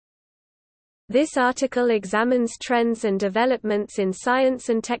This article examines trends and developments in science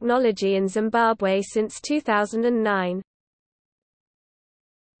and technology in Zimbabwe since 2009.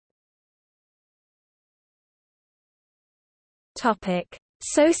 Topic: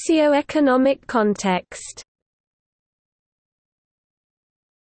 Socio-economic context.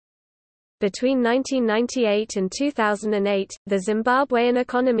 Between 1998 and 2008, the Zimbabwean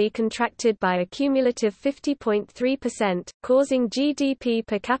economy contracted by a cumulative 50.3%, causing GDP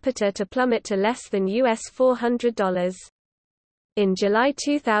per capita to plummet to less than US $400. In July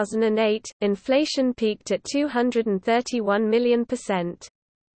 2008, inflation peaked at 231 million%.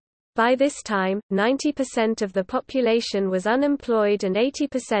 By this time, 90% of the population was unemployed and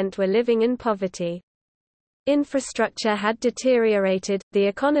 80% were living in poverty. Infrastructure had deteriorated, the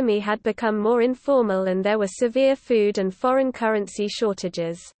economy had become more informal, and there were severe food and foreign currency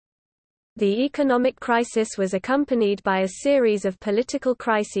shortages. The economic crisis was accompanied by a series of political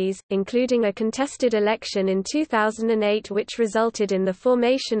crises, including a contested election in 2008 which resulted in the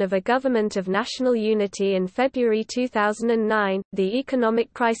formation of a government of national unity in February 2009. The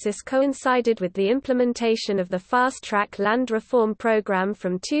economic crisis coincided with the implementation of the fast-track land reform program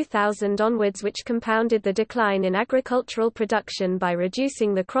from 2000 onwards, which compounded the decline in agricultural production by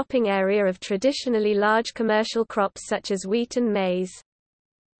reducing the cropping area of traditionally large commercial crops such as wheat and maize.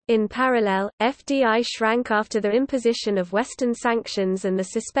 In parallel, FDI shrank after the imposition of Western sanctions and the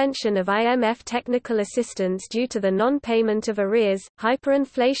suspension of IMF technical assistance due to the non-payment of arrears.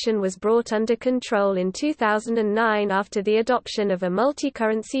 Hyperinflation was brought under control in 2009 after the adoption of a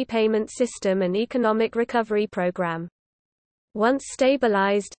multi-currency payment system and economic recovery program. Once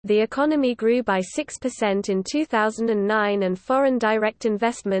stabilized, the economy grew by 6% in 2009 and foreign direct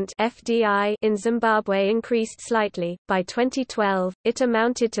investment (FDI) in Zimbabwe increased slightly. By 2012, it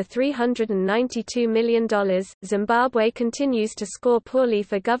amounted to $392 million. Zimbabwe continues to score poorly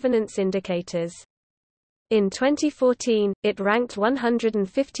for governance indicators. In 2014, it ranked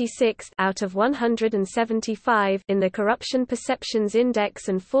 156th out of 175 in the Corruption Perceptions Index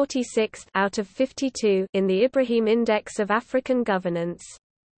and 46th out of 52 in the Ibrahim Index of African Governance.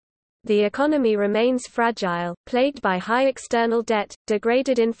 The economy remains fragile, plagued by high external debt,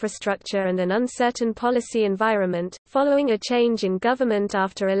 degraded infrastructure and an uncertain policy environment. Following a change in government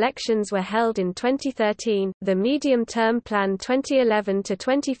after elections were held in 2013, the medium-term plan 2011 to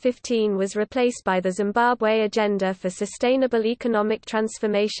 2015 was replaced by the Zimbabwe Agenda for Sustainable Economic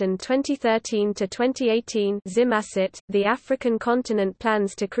Transformation 2013 to 2018 (ZimAsset). The African continent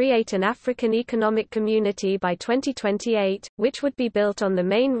plans to create an African Economic Community by 2028, which would be built on the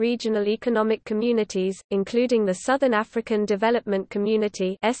main regional economic communities, including the Southern African Development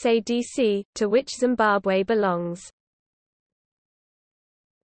Community (SADC), to which Zimbabwe belongs.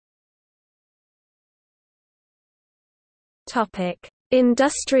 Topic: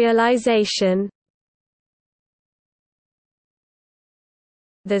 Industrialization.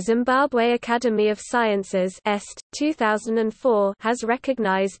 The Zimbabwe Academy of Sciences (EST, 2004) has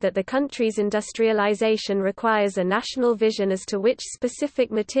recognized that the country's industrialization requires a national vision as to which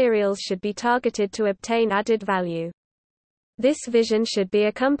specific materials should be targeted to obtain added value. This vision should be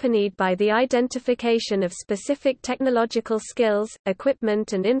accompanied by the identification of specific technological skills,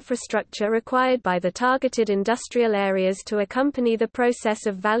 equipment and infrastructure required by the targeted industrial areas to accompany the process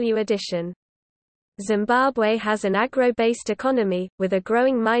of value addition. Zimbabwe has an agro-based economy, with a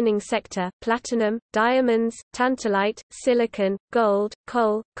growing mining sector, platinum, diamonds, tantalite, silicon, gold,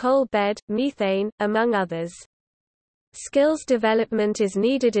 coal, coal bed, methane, among others. Skills development is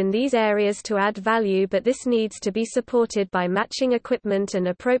needed in these areas to add value, but this needs to be supported by matching equipment and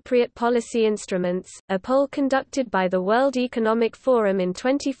appropriate policy instruments. A poll conducted by the World Economic Forum in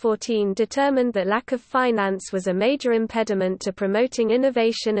 2014 determined that lack of finance was a major impediment to promoting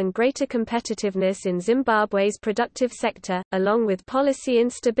innovation and greater competitiveness in Zimbabwe's productive sector, along with policy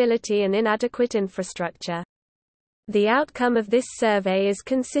instability and inadequate infrastructure. The outcome of this survey is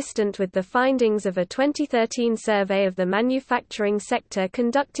consistent with the findings of a 2013 survey of the manufacturing sector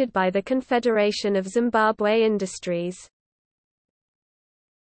conducted by the Confederation of Zimbabwe Industries.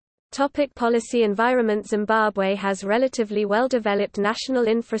 Topic: policy environment. Zimbabwe has relatively well-developed national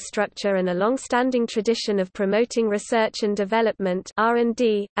infrastructure and a long-standing tradition of promoting research and development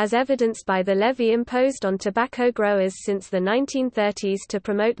 (R&D), as evidenced by the levy imposed on tobacco growers since the 1930s to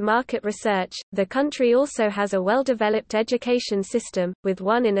promote market research. The country also has a well-developed education system, with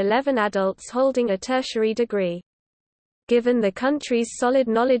 1 in 11 adults holding a tertiary degree. Given the country's solid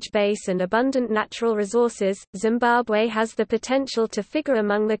knowledge base and abundant natural resources, Zimbabwe has the potential to figure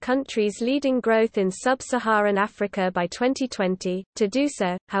among the country's leading growth in sub-Saharan Africa by 2020. To do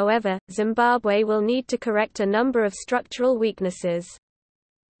so, however, Zimbabwe will need to correct a number of structural weaknesses.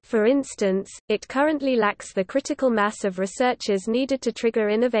 For instance, it currently lacks the critical mass of researchers needed to trigger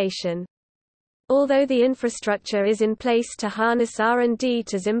innovation. Although the infrastructure is in place to harness R&D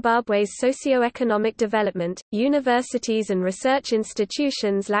to Zimbabwe's socio-economic development, universities and research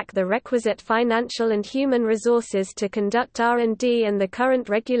institutions lack the requisite financial and human resources to conduct R&D, and the current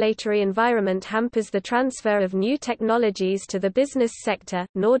regulatory environment hampers the transfer of new technologies to the business sector,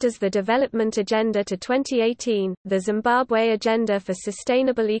 nor does the Development Agenda to 2018, the Zimbabwe Agenda for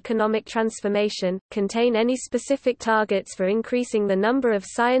Sustainable Economic Transformation, contain any specific targets for increasing the number of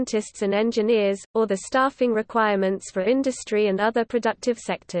scientists and engineers, or the staffing requirements for industry and other productive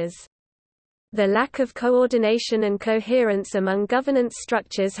sectors. The lack of coordination and coherence among governance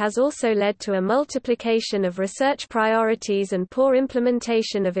structures has also led to a multiplication of research priorities and poor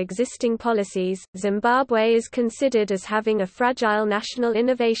implementation of existing policies. Zimbabwe is considered as having a fragile national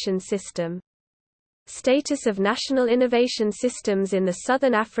innovation system. Status of National Innovation Systems in the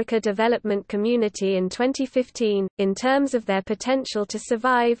Southern Africa Development Community in 2015, in terms of their potential to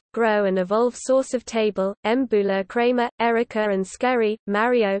survive, grow and evolve. Source of table, Mbula Kramer, Erica and Skerry,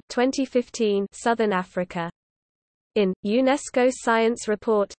 Mario 2015, Southern Africa. In, UNESCO Science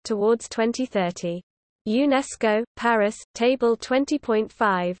Report, Towards 2030. UNESCO, Paris, Table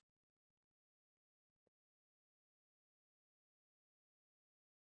 20.5.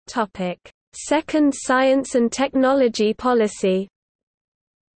 Second Science and Technology Policy.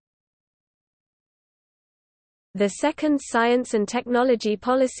 The Second Science and Technology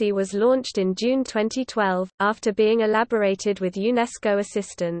Policy was launched in June 2012, after being elaborated with UNESCO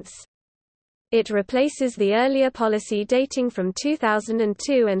assistance. It replaces the earlier policy dating from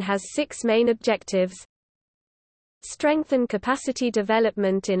 2002 and has 6 main objectives: strengthen capacity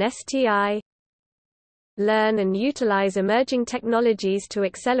development in STI, learn and utilize emerging technologies to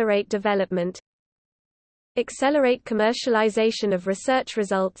accelerate development, accelerate commercialization of research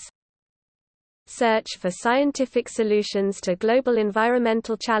results, search for scientific solutions to global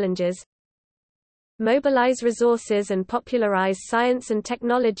environmental challenges, mobilize resources and popularize science and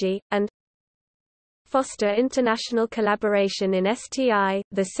technology, and foster international collaboration in STI.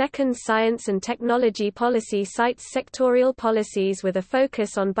 The Second Science and Technology Policy cites sectorial policies with a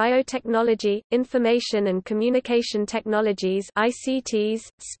focus on biotechnology, information and communication technologies (ICTs),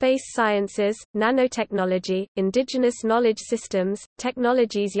 space sciences, nanotechnology, indigenous knowledge systems,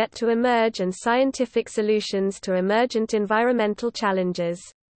 technologies yet to emerge, and scientific solutions to emergent environmental challenges.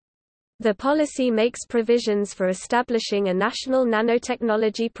 The policy makes provisions for establishing a national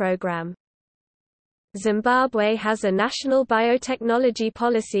nanotechnology program. Zimbabwe has a national biotechnology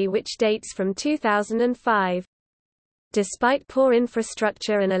policy which dates from 2005. Despite poor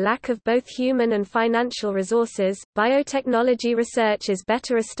infrastructure and a lack of both human and financial resources, biotechnology research is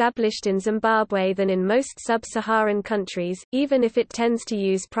better established in Zimbabwe than in most sub-Saharan countries, even if it tends to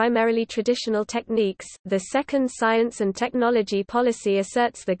use primarily traditional techniques. The Second Science and Technology Policy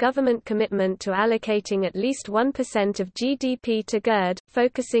asserts the government commitment to allocating at least 1% of GDP to GERD,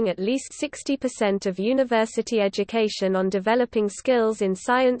 focusing at least 60% of university education on developing skills in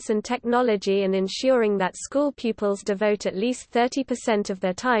science and technology and ensuring that school pupils devote at least 30% of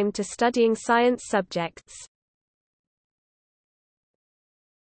their time to studying science subjects.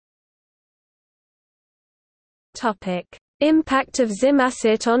 Topic: Impact of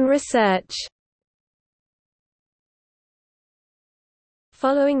ZimAsset on research.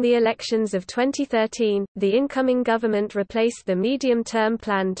 Following the elections of 2013, the incoming government replaced the Medium-Term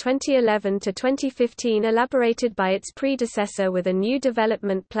Plan 2011–2015 elaborated by its predecessor with a new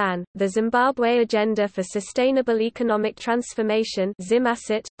development plan, the Zimbabwe Agenda for Sustainable Economic Transformation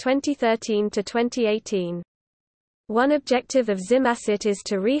 (ZimAsset, 2013–2018). One objective of ZimAsset is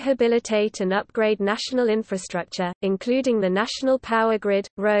to rehabilitate and upgrade national infrastructure, including the national power grid,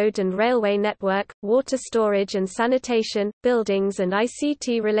 road and railway network, water storage and sanitation, buildings and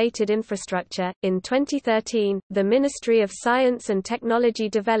ICT-related infrastructure. In 2013, the Ministry of Science and Technology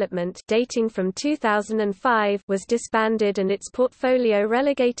Development, dating from 2005, was disbanded and its portfolio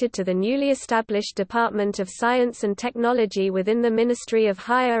relegated to the newly established Department of Science and Technology within the Ministry of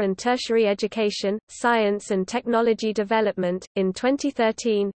Higher and Tertiary Education, Science and Technology Development. In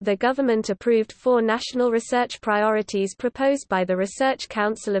 2013, the government approved 4 national research priorities proposed by the Research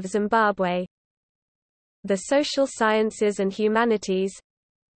Council of Zimbabwe: the social sciences and humanities,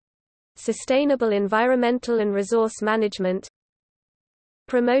 sustainable environmental and resource management,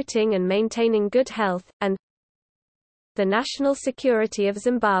 promoting and maintaining good health, and the national security of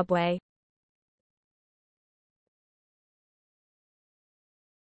Zimbabwe.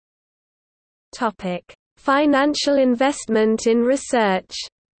 Topic: Financial investment in research.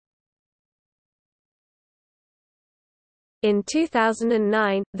 In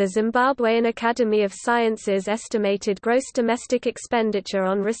 2009, the Zimbabwean Academy of Sciences estimated gross domestic expenditure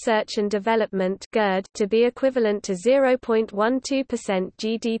on research and development to be equivalent to 0.12%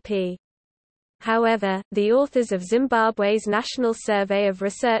 GDP. However, the authors of Zimbabwe's National Survey of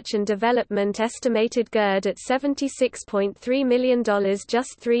Research and Development estimated GERD at $76.3 million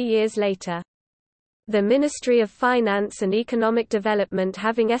just 3 years later. The Ministry of Finance and Economic Development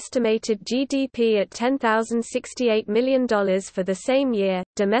having estimated GDP at $10,068 million for the same year,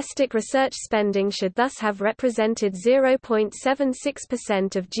 domestic research spending should thus have represented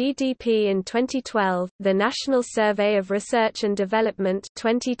 0.76% of GDP in 2012. The National Survey of Research and Development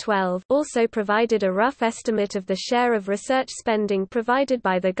 2012 also provided a rough estimate of the share of research spending provided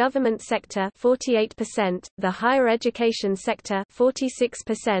by the government sector 48%, the higher education sector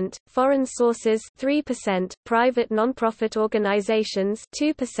 46%, foreign sources 3%, private non-profit organizations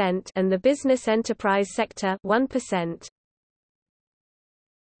 2%, and the business enterprise sector 1%.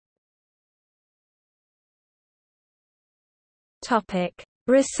 Topic: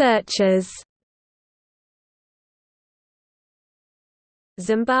 Researchers.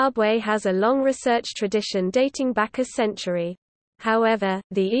 Zimbabwe has a long research tradition dating back a century. However,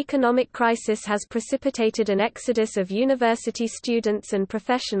 the economic crisis has precipitated an exodus of university students and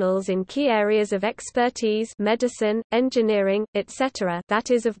professionals in key areas of expertise, medicine, engineering, etc.,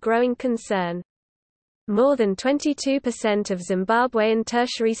 that is of growing concern. More than 22% of Zimbabwean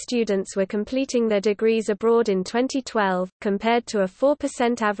tertiary students were completing their degrees abroad in 2012, compared to a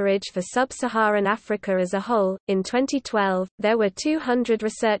 4% average for sub-Saharan Africa as a whole. In 2012, there were 200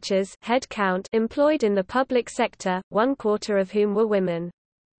 researchers head count employed in the public sector, 1/4 of whom were women.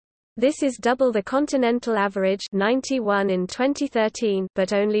 This is double the continental average 91 in 2013,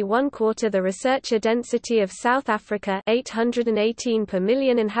 but only 1/4 the researcher density of South Africa 818 per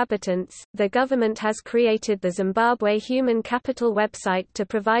million inhabitants. The government has created the Zimbabwe Human Capital website to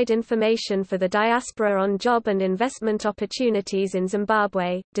provide information for the diaspora on job and investment opportunities in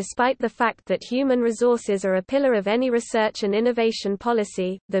Zimbabwe. Despite the fact that human resources are a pillar of any research and innovation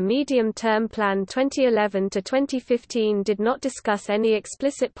policy, the medium-term plan 2011 to 2015 did not discuss any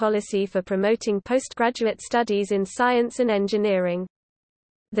explicit policy for promoting postgraduate studies in science and engineering.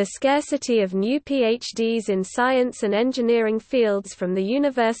 The scarcity of new PhDs in science and engineering fields from the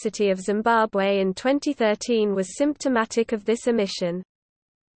University of Zimbabwe in 2013 was symptomatic of this omission.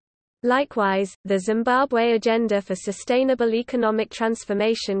 Likewise, the Zimbabwe Agenda for Sustainable Economic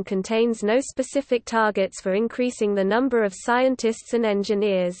Transformation contains no specific targets for increasing the number of scientists and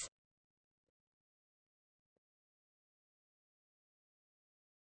engineers.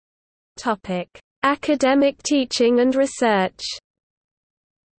 Academic teaching and research.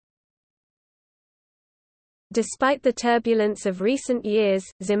 Despite the turbulence of recent years,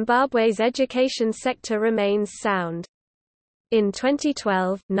 Zimbabwe's education sector remains sound. In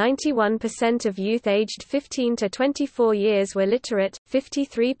 2012, 91% of youth aged 15 to 24 years were literate,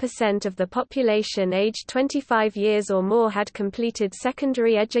 53% of the population aged 25 years or more had completed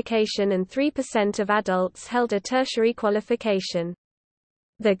secondary education, and 3% of adults held a tertiary qualification.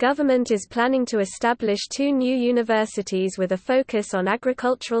 The government is planning to establish 2 new universities with a focus on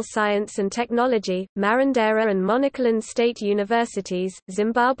agricultural science and technology, Marondera and Monacoland State Universities.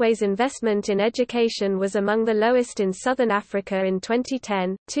 Zimbabwe's investment in education was among the lowest in Southern Africa in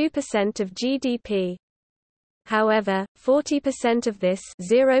 2010, 2% of GDP. However, 40% of this,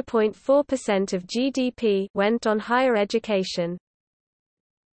 0.4% of GDP, went on higher education.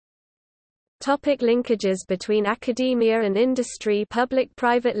 Linkages between academia and industry.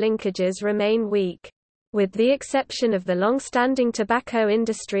 Public-private linkages remain weak. With the exception of the long-standing tobacco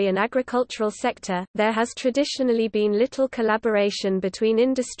industry and agricultural sector, there has traditionally been little collaboration between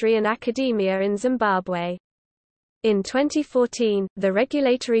industry and academia in Zimbabwe. In 2014, the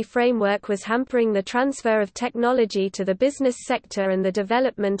regulatory framework was hampering the transfer of technology to the business sector and the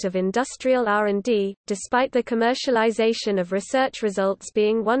development of industrial R&D, despite the commercialization of research results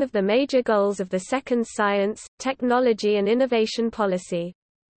being one of the major goals of the second science, technology and innovation policy.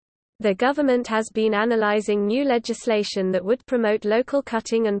 The government has been analyzing new legislation that would promote local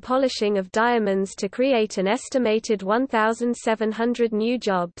cutting and polishing of diamonds to create an estimated 1,700 new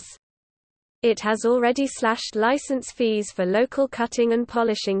jobs. It has already slashed license fees for local cutting and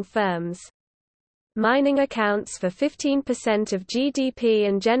polishing firms. Mining accounts for 15% of GDP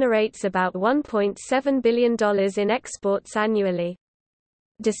and generates about $1.7 billion in exports annually.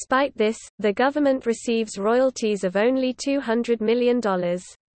 Despite this, the government receives royalties of only $200 million.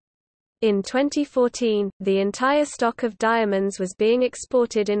 In 2014, the entire stock of diamonds was being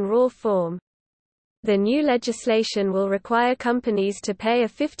exported in raw form. The new legislation will require companies to pay a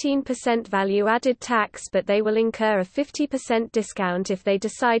 15% value-added tax, but they will incur a 50% discount if they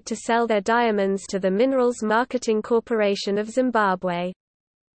decide to sell their diamonds to the Minerals Marketing Corporation of Zimbabwe.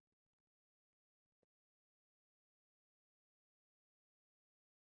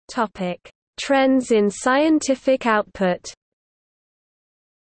 Trends in scientific output.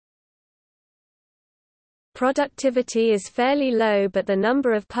 Productivity is fairly low, but the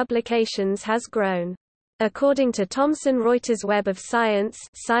number of publications has grown. According to Thomson Reuters Web of Science,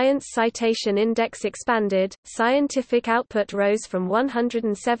 Science Citation Index expanded, scientific output rose from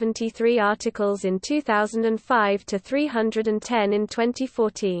 173 articles in 2005 to 310 in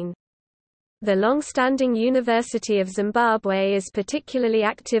 2014. The long-standing University of Zimbabwe is particularly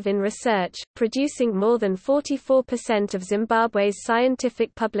active in research, producing more than 44% of Zimbabwe's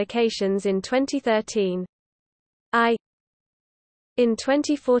scientific publications in 2013. In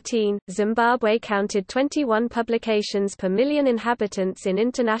 2014, Zimbabwe counted 21 publications per million inhabitants in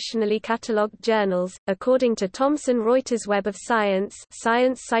internationally catalogued journals, according to Thomson Reuters Web of Science.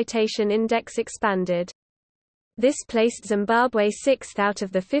 Science Citation Index expanded. This placed Zimbabwe 6th out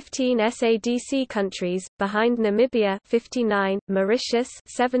of the 15 SADC countries, behind Namibia 59, Mauritius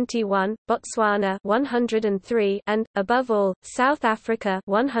 71, Botswana 103, and, above all, South Africa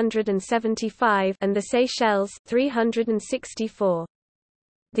 175 and the Seychelles 364.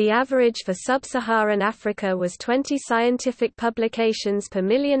 The average for sub-Saharan Africa was 20 scientific publications per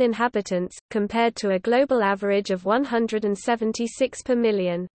million inhabitants, compared to a global average of 176 per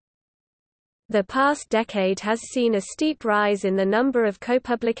million. The past decade has seen a steep rise in the number of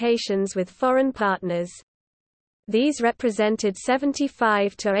co-publications with foreign partners. These represented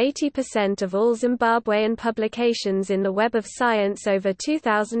 75 to 80% of all Zimbabwean publications in the Web of Science over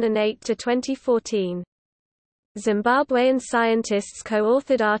 2008 to 2014. Zimbabwean scientists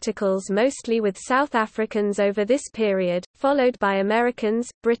co-authored articles mostly with South Africans over this period, followed by Americans,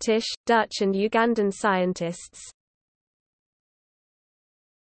 British, Dutch and Ugandan scientists.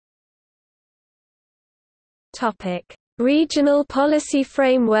 Regional policy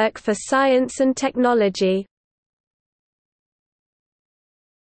framework for science and technology.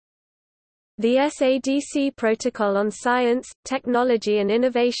 The SADC Protocol on Science, Technology and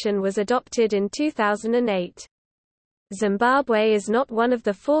Innovation was adopted in 2008. Zimbabwe is not one of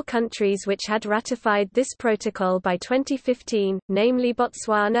the 4 countries which had ratified this protocol by 2015, namely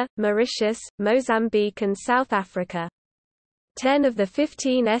Botswana, Mauritius, Mozambique and South Africa. 10 of the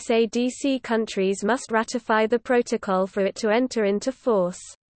 15 SADC countries must ratify the protocol for it to enter into force.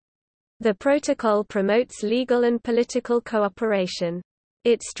 The protocol promotes legal and political cooperation.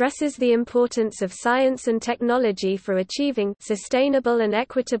 It stresses the importance of science and technology for achieving sustainable and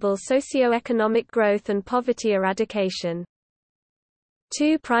equitable socio-economic growth and poverty eradication.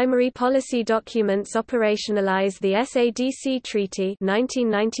 2 primary policy documents operationalize the SADC Treaty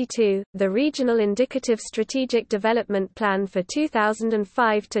 1992, the Regional Indicative Strategic Development Plan for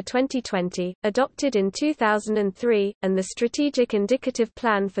 2005 to 2020, adopted in 2003, and the Strategic Indicative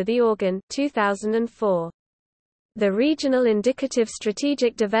Plan for the Organ 2004. The Regional Indicative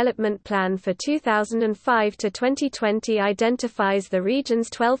Strategic Development Plan for 2005 to 2020 identifies the region's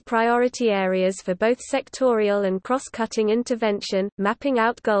 12 priority areas for both sectorial and cross-cutting intervention, mapping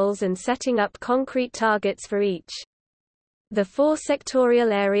out goals and setting up concrete targets for each. The 4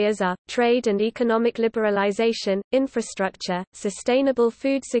 sectorial areas are, trade and economic liberalization, infrastructure, sustainable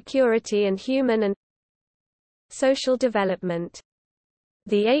food security and human and social development.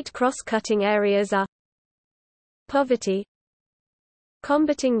 The 8 cross-cutting areas are poverty,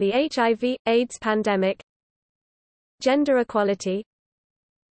 combating the HIV/AIDS pandemic, gender equality,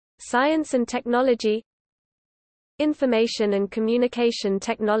 science and technology, information and communication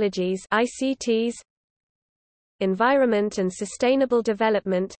technologies (ICTs), environment and sustainable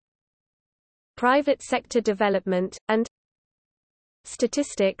development, private sector development, and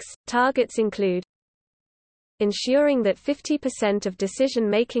statistics. Targets include ensuring that 50% of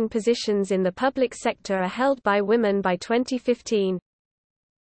decision-making positions in the public sector are held by women by 2015,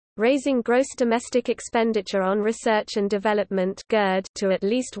 raising gross domestic expenditure on research and development (GERD) to at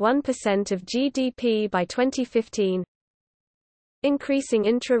least 1% of GDP by 2015, increasing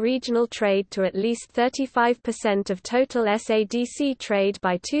intra-regional trade to at least 35% of total SADC trade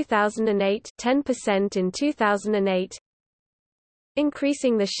by 2008, 10% in 2008,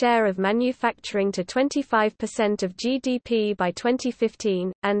 increasing the share of manufacturing to 25% of GDP by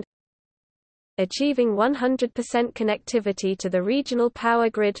 2015, and achieving 100% connectivity to the regional power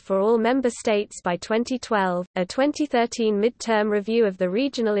grid for all member states by 2012. A 2013 midterm review of the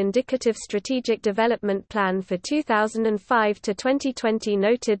Regional Indicative Strategic Development Plan for 2005 to 2020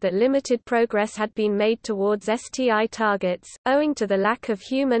 noted that limited progress had been made towards STI targets, owing to the lack of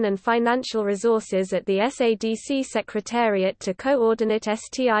human and financial resources at the SADC Secretariat to coordinate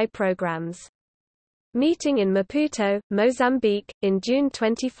STI programs. Meeting in Maputo, Mozambique, in June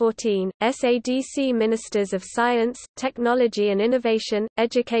 2014, SADC Ministers of Science, Technology and Innovation,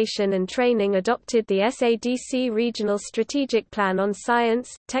 Education and Training adopted the SADC Regional Strategic Plan on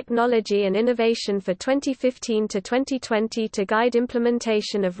Science, Technology and Innovation for 2015 to 2020 to guide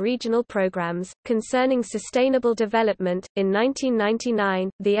implementation of regional programs concerning sustainable development. In 1999,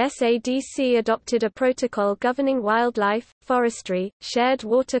 the SADC adopted a protocol governing wildlife, forestry, shared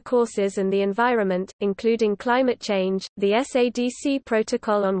water courses and the environment, including climate change, the SADC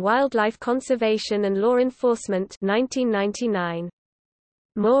Protocol on Wildlife Conservation and Law Enforcement 1999.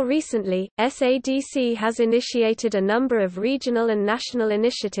 More recently, SADC has initiated a number of regional and national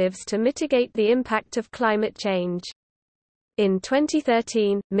initiatives to mitigate the impact of climate change. In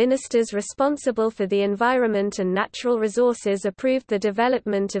 2013, ministers responsible for the environment and natural resources approved the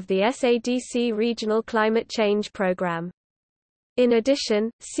development of the SADC Regional Climate Change Programme. In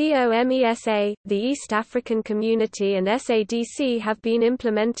addition, COMESA, the East African Community and SADC have been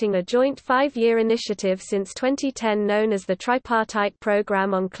implementing a joint 5-year initiative since 2010 known as the Tripartite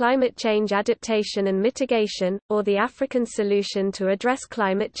Programme on Climate Change Adaptation and Mitigation, or the African Solution to Address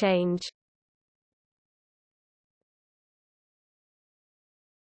Climate Change.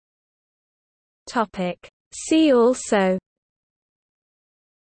 See also: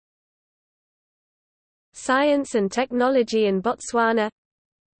 Science and technology in Botswana,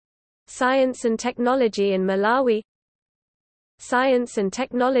 Science and technology in Malawi, Science and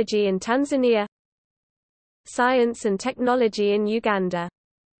technology in Tanzania, Science and technology in Uganda.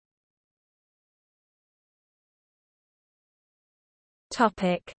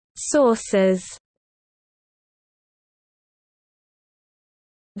 Sources.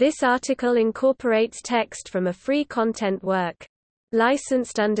 This article incorporates text from a free content work.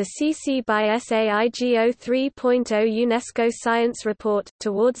 Licensed under CC by SAIGO 3.0 UNESCO Science Report,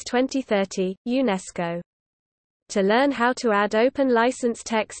 Towards 2030, UNESCO. To learn how to add open license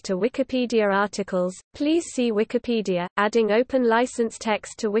text to Wikipedia articles, please see Wikipedia, adding open license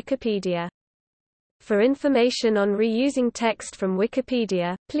text to Wikipedia. For information on reusing text from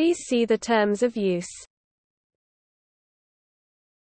Wikipedia, please see the terms of use.